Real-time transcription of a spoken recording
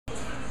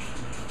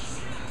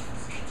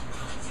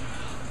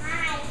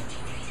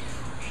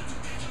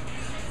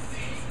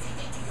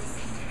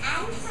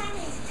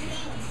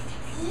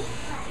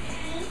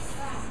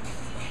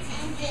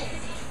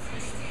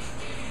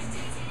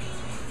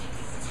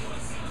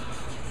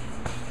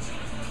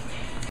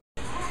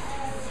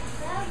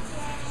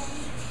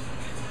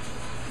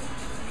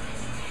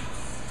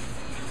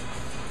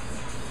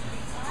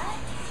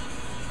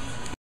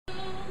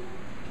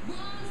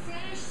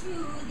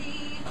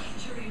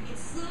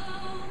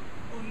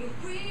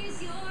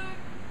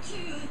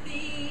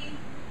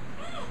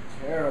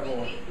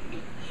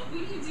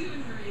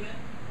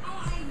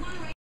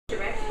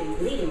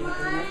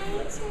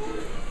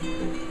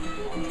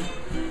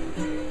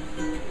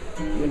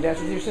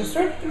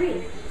sister?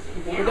 3.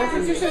 Go dance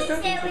with your sister?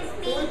 Stay with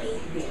me.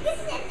 You can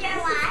sit there,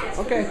 watch.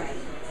 Okay.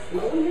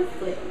 Lower your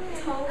foot,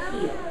 toe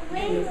heel,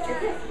 and lift your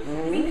hip.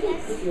 Repeat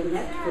with your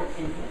left foot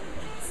and hip.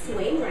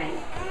 Sway right,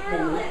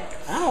 then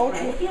left. Ouch.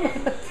 Right again,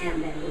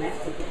 and then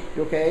left again.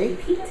 You okay?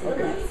 Repeat to the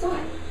left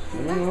side.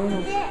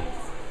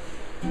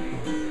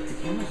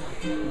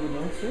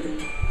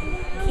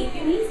 Keep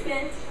your knees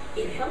bent.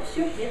 It helps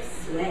your hips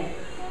sway.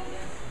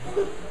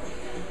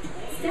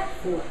 Step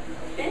 4.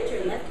 Bend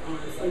your left arm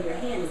so your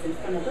hand is in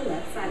front of the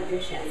left side of your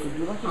chest.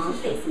 Palm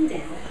facing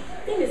down,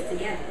 fingers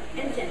together,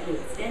 and gently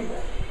extend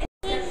it.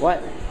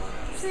 What?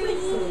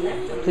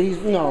 Please,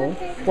 no.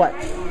 What?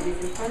 Right arm is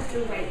in front of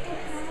your right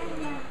breast.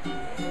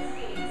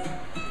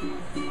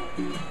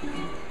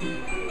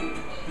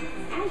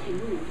 As you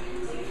move,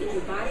 keep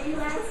your body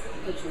relaxed,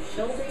 but your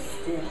shoulders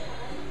still.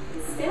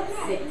 Step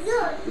 6.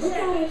 Look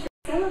out at your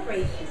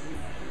celebration.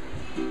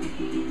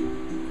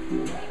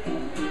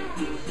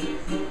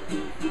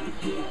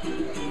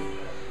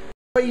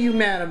 What are you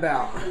mad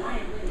about? Come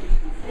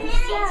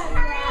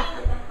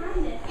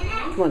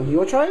on, you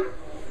want to try?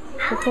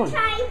 I will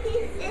try if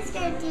his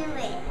sister do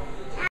it.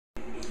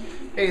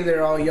 Hey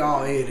there all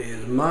y'all, it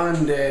is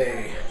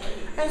Monday.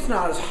 It's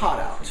not as hot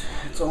out.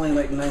 It's only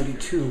like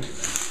 92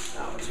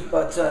 out.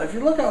 But if you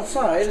look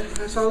outside,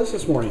 I saw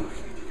this morning.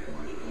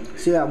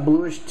 See that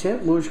bluish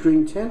tint, bluish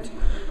green tint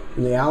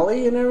in the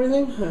alley and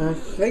everything? I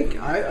think,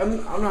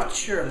 I'm not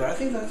sure, but I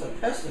think that's a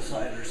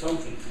pesticide or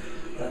something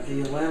that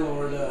the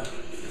landlord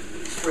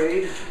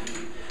sprayed,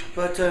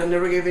 but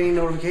never gave any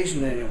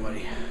notification to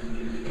anybody.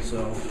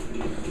 So,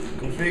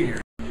 go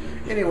figure.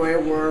 Anyway,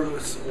 we're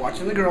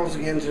watching the girls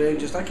again today,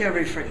 just like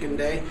every freaking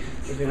day.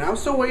 And I'm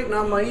still waiting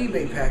on my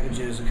eBay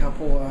packages, a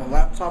couple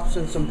laptops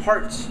and some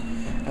parts.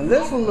 And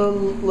this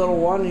little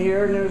one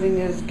here and everything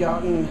has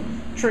gotten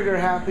trigger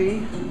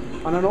happy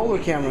on an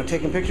older camera,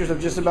 taking pictures of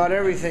just about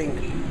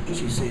everything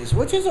she sees,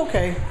 which is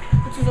okay.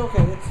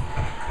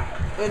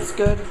 It's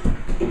good.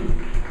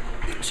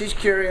 She's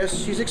curious.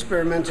 She's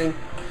experimenting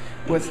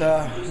with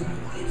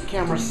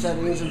camera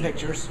settings and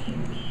pictures.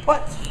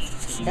 But,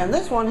 and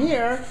this one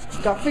here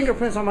got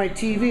fingerprints on my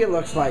TV, it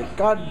looks like.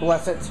 God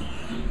bless it.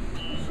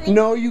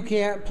 No, you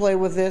can't play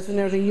with this and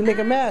everything. You make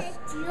a mess.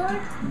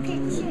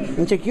 Let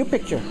me take your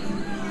picture.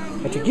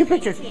 I take your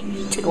picture.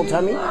 Tickle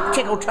tummy.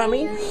 Tickle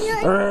tummy.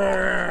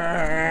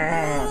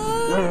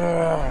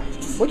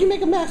 What'd you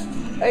make a mess?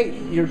 Hey,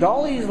 your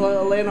dolly's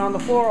laying on the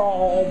floor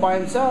all by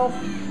himself.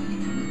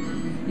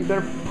 You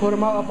better put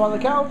him up on the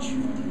couch.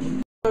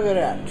 Look at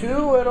that.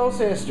 2 little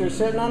sisters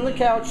sitting on the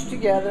couch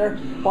together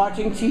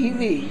watching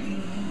TV.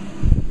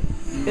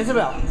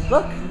 Isabel,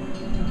 look.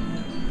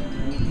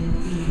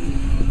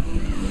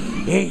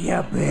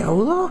 Isabel,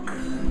 look.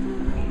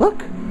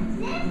 Look.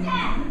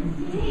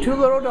 2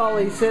 little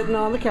dollies sitting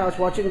on the couch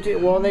watching TV.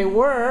 Well, they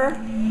were.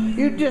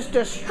 You just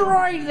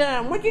destroyed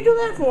them. What'd you do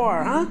that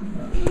for, huh?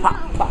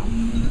 Pop, pop.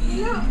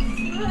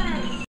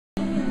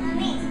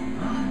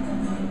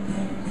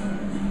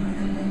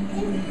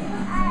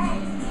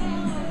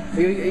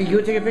 You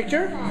gonna take a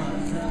picture? You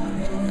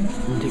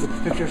wanna take a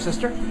picture,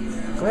 sister?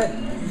 Go ahead.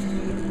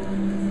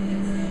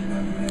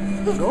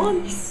 Go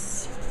on.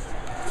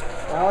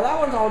 Well, that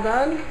one's all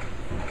done.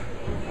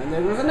 And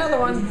then there's another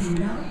one.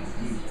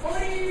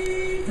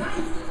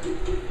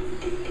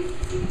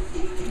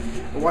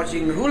 We're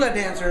watching hula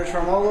dancers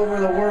from all over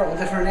the world,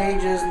 different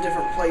ages and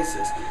different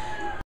places.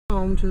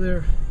 Home to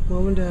their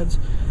mom and dad's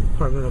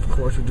apartment, of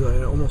course. We do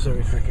that almost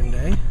every freaking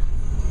day.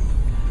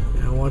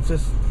 Now, what's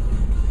this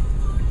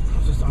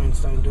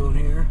Einstein doing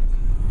here?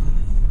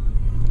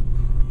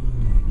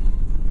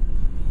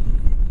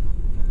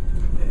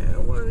 Yeah,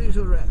 what are these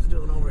two rats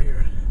doing over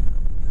here?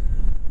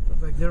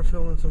 Looks like they're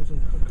filming some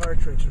car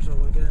tricks or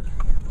something like that.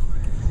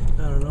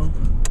 I don't know.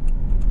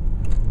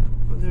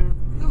 But they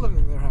look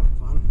like they're having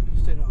fun.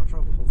 Stayed out of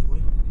trouble,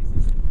 hopefully.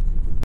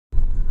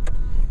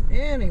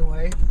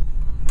 Anyway,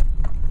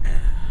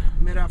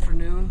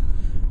 mid-afternoon,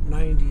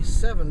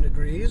 97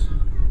 degrees.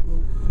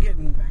 We're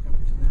getting back up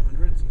into the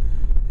hundreds.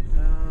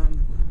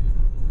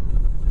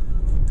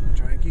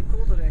 Try and keep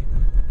cool today.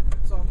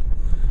 That's all.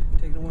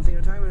 Taking it one thing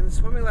at a time. And the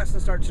swimming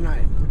lessons start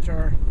tonight, which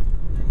are,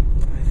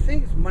 I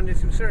think it's Monday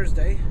through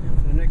Thursday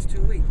for the next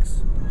 2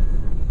 weeks.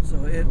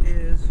 So it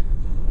is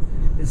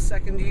his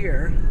 2nd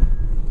year,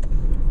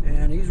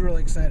 and he's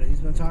really excited.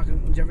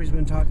 Jeffrey's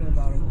been talking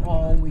about him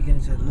all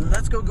weekend. He said,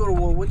 let's go to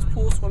Wood's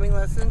Pool swimming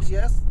lessons.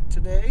 Yes,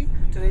 today's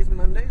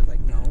Monday. He's like,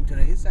 no,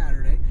 today's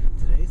Saturday.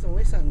 Today's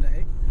only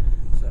Sunday.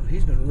 So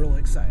he's been real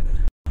excited.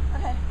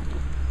 Okay.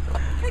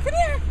 Hey, come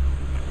here.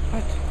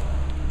 What?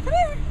 Come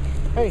here.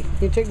 Hey,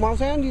 you take Mom's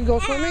hand? You can go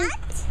swimming?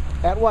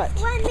 At what?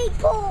 Swimming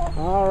pool.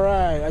 All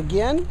right.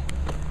 Again?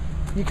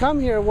 You come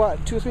here,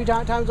 what, 2 or 3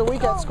 times a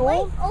week at school?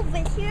 Wait, over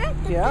here,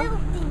 the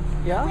building.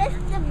 Yeah?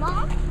 With the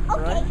mom.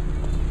 Okay. Right.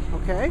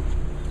 Okay.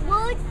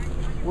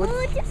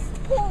 Wood's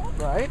pool.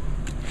 Right.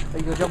 Are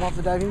you going to jump off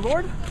the diving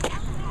board?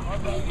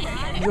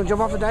 You going to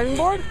jump off the diving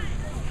board?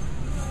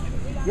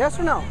 Yes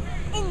or no?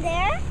 In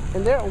there?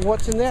 In there?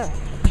 What's in there?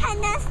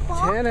 Tennis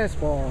ball. Tennis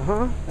ball,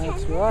 huh?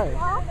 That's right.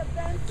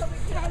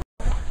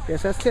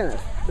 Yes, that's tennis.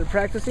 They're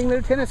practicing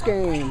their tennis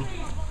game.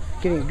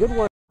 Getting a good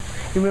work.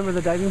 You remember the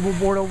diving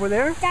board over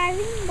there?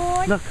 Diving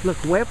board.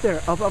 Look, way up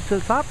there, up to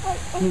the top.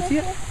 Can you see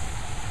it?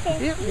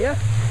 Yeah.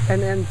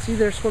 And see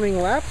they're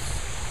swimming laps,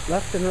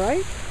 left and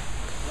right.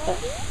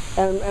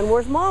 And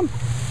where's Mom?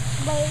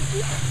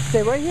 Baby.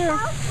 Stay right here.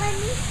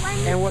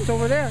 And what's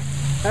over there?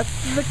 That's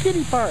the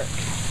kiddie park.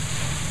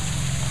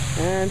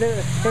 And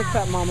there, take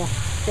that, Mama.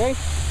 Okay?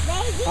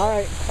 Baby. All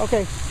right.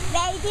 Okay.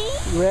 Baby.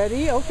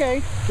 Ready?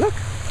 Okay. Look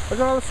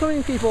at all the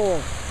swimming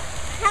people.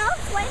 Help.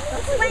 Swim.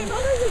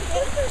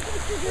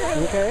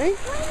 Okay.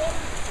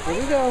 Here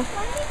we go.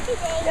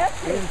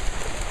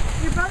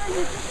 Your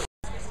brother.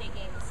 State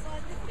games.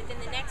 But then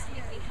the next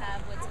week we have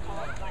what's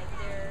called like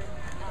their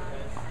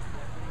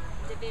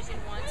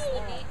Division 1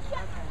 swim meet.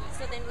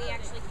 So then we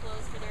actually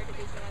close for their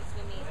Division 1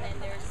 swim meet. And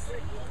then there's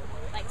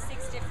like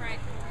 6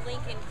 different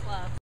Lincoln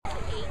clubs,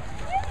 8.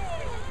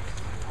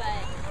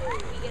 But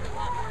we get a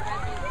lot more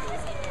revenue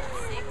closing at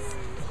 6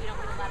 because we don't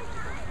get a lot of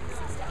people from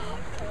 6 to 8.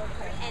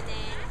 And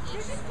then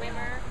each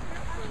swimmer,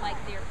 for like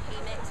their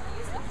payment to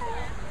use the pool,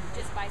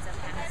 just buys a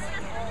pass.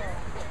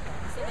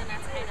 So then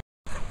that's kind of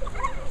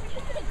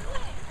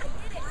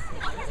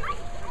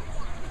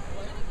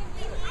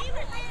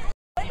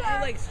keep your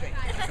legs straight.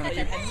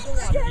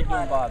 Keep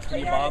doing bobs. Can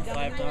you bob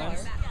 5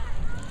 times?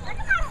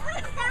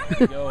 There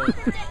you go.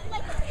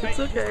 It's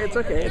okay. It's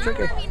okay. It's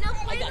okay.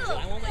 I got you.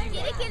 I won't let you go.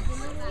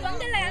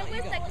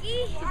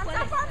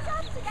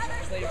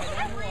 Lay your head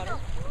down in the water.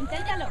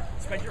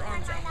 Spread your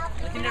arms out.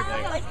 Like in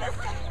airplane.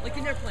 Like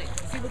in airplane.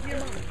 See, look at your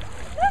mom.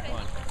 Come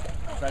on.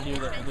 Try to do the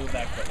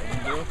back foot. What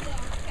do you do?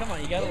 Come on,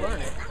 you gotta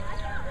learn it.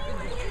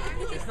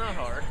 It's not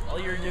hard. All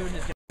you're doing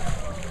is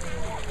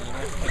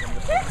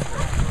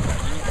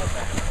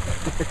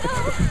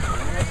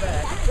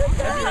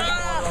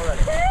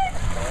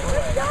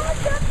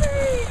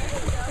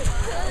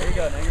there you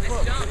go, now you're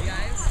close. Good job,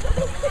 guys.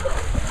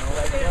 Now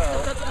let it go.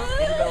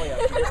 Get your belly up.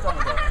 Get your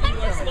stomach up. You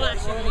are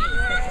splashing me.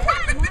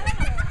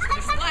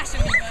 You're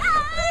splashing me,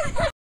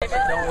 buddy.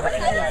 Don't worry. I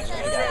got you.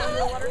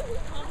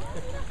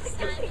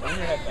 Bring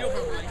your head back.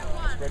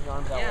 Spread your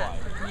arms out wide.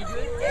 Can you do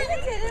it?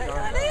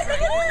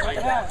 Right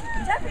down.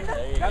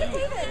 There you go.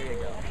 There you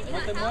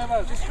go.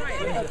 Just try it.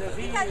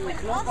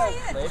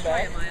 Lay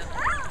back.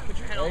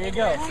 There you go.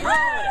 Yeah.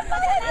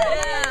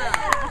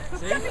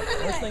 See?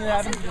 First thing that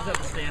happens, you just have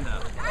to stand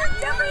up.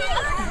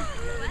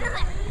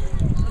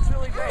 That's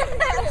really great.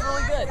 That's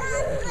really good.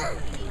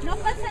 No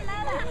pasa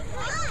nada.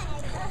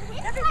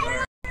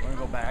 We're going to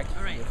go back.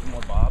 All right. Get some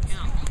more bobs.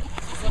 Now,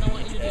 this is what I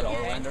want you to do.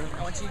 Under, I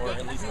want you to go at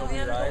least over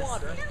your eyes.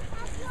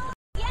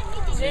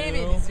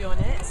 David is doing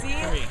it. See?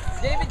 3.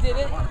 David did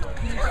it.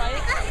 Can you try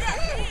it?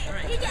 All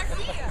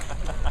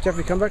right.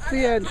 Jeffrey, come back to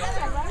the edge. Okay.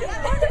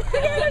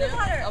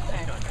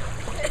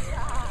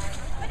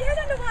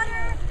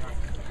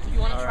 You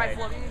want to try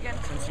floating again?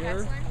 Since you're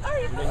doing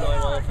really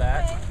well with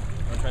that,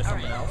 want to try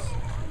something else?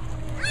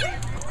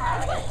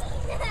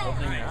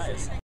 Opening your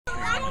eyes.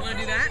 You want to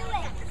do that?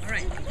 All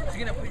right. So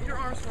you're going to put your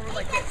arms forward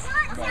like this.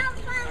 Right.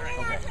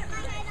 Okay.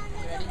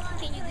 Ready?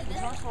 Can you do this?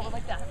 Arms forward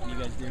like that. You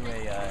guys do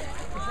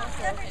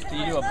do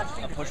you do a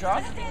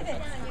push-off?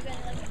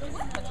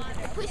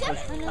 Push up?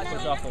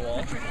 Push off the wall.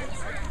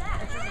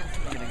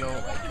 You're going to go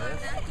like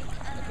this.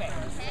 Okay.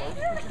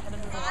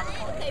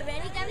 Okay,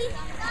 ready, Gabby?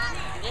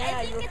 Yeah,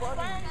 I think it's fun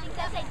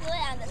because I do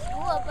it on the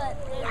school, but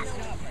there's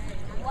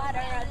water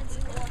at the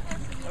school.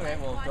 Okay,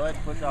 well, go ahead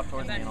and push off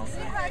towards me and I'll see.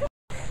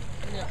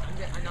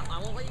 No, I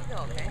won't let you go,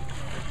 okay?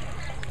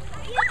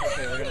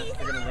 Okay, we're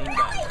gonna lean back.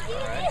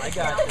 Alright, I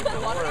got you.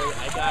 Don't worry,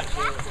 I got you.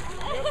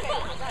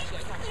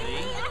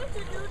 See?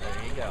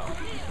 There you go.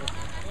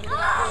 Okay,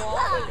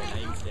 now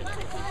you can stay there.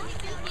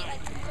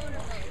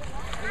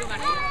 Go back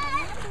here.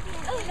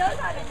 Oh, knows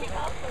how to pick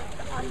up.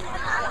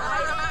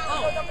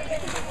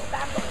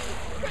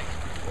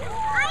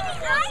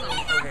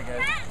 Okay,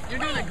 guys. You're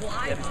doing a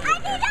glide.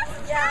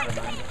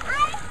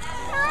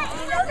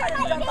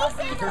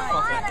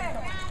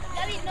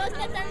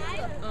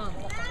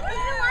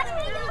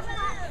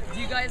 Do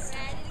you guys...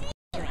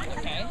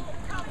 Okay.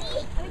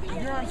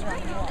 Move your arms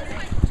around the wall.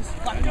 Just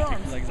flap your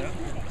arms. Legs out.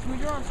 Move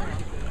your arms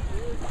around.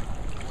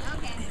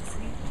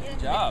 Good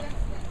job.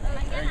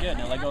 Very good.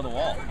 Now let go of the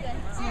wall.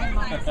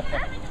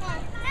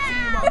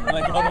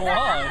 Let go of the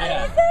wall.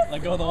 Yeah.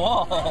 Let go of the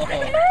wall.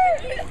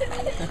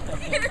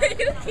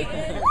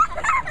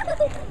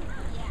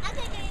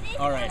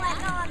 All right.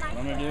 What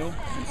I'm gonna do?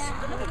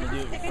 I'm gonna do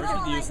it first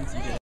with you since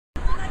you did it.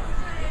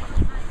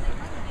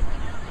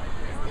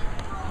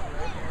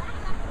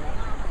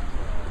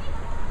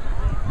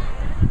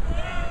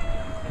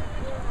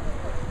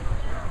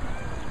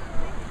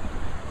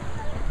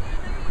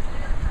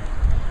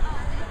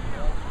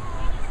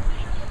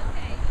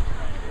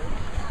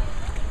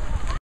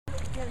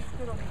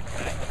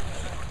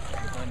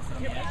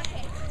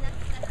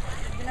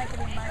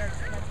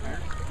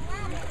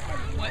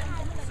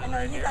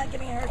 He's not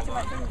getting hurt too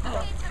much.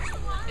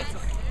 It's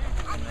okay.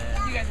 And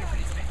then You guys are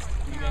pretty spaced.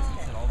 you guys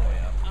can sit all the way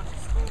up.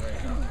 There you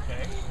go.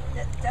 Okay.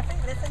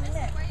 Definitely listen to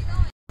Nick.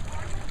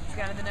 You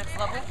got to the next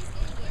level?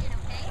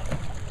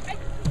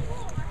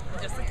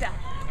 Just like that.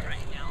 All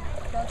right, now.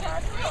 Don't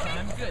touch me.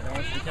 I'm good. I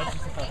want you to catch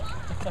yourself.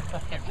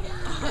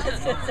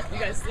 You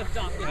guys slipped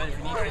off. All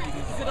right,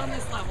 sit on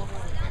this level.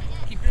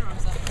 Keep your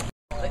arms up.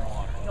 Like,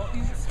 don't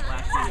use your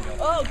splash.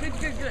 Oh,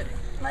 good.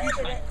 My Reach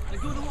other back. bit.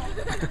 Like, go to the wall. You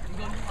go to the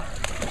wall.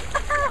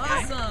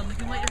 Awesome. You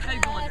can let your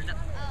head go under. Now,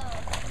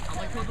 I'll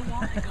let go of the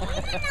wall and go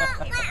under. Go to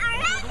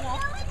the wall.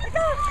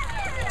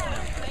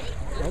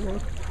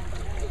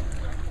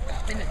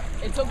 And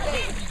it's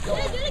okay if you go.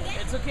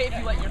 It's okay if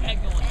you let your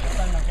head go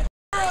under.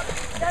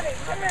 Debbie,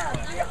 turn around.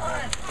 Do your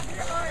arm. Do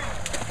your arm.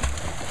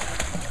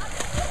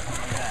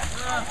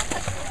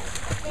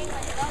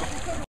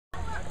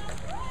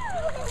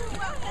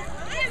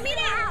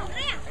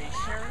 Are you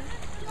sure?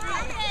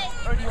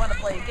 Or do you want to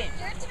play a game? You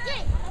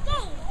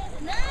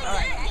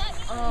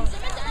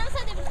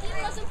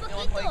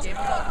want to play a game with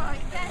us?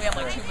 We have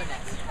like 2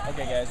 minutes.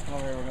 Okay, guys, come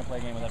over here. We're gonna play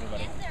a game with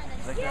everybody.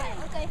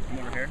 Come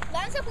over here.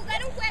 Vamos a jugar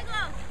un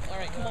juego. All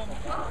right, come on.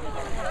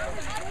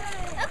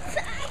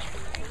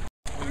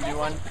 We can do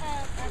one.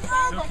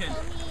 Okay.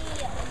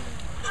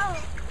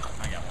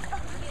 I got one.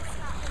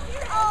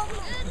 Oh,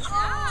 good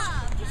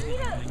job.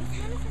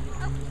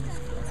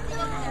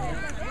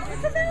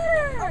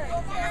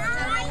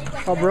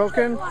 All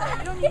broken?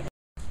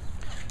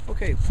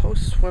 Okay,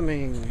 post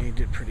swimming, he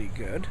did pretty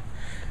good.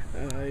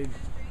 I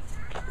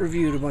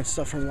reviewed a bunch of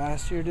stuff from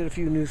last year, did a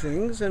few new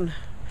things, and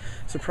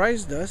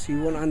surprised us. He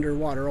went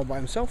underwater all by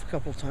himself a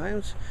couple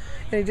times,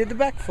 and he did the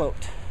back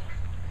float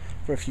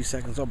for a few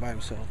seconds all by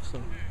himself.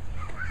 So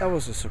that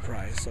was a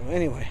surprise. So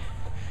anyway,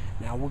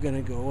 now we're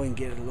gonna go and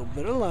get a little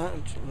bit of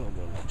lunch, a little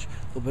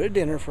bit of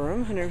dinner for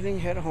him and everything,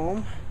 head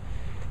home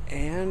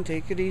and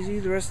take it easy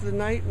the rest of the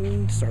night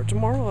and start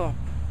tomorrow up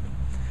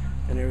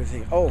and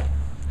everything. Oh,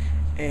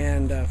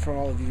 and for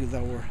all of you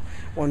that were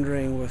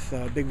wondering with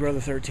Big Brother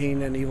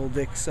 13 and Evil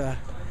Dick's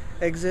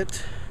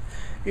exit,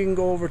 you can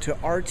go over to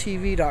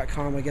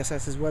rtv.com. I guess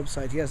that's his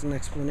website. He has an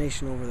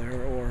explanation over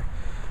there, or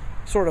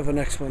sort of an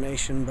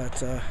explanation,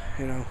 but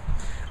you know,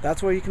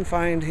 that's where you can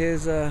find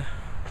his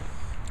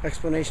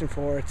explanation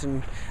for it.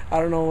 And I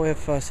don't know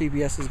if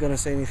CBS is going to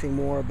say anything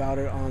more about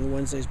it on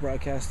Wednesday's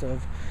broadcast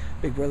of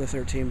Big Brother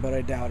 13, but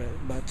I doubt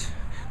it. But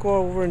go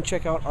over and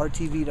check out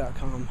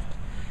rtv.com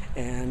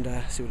and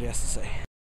see what he has to say.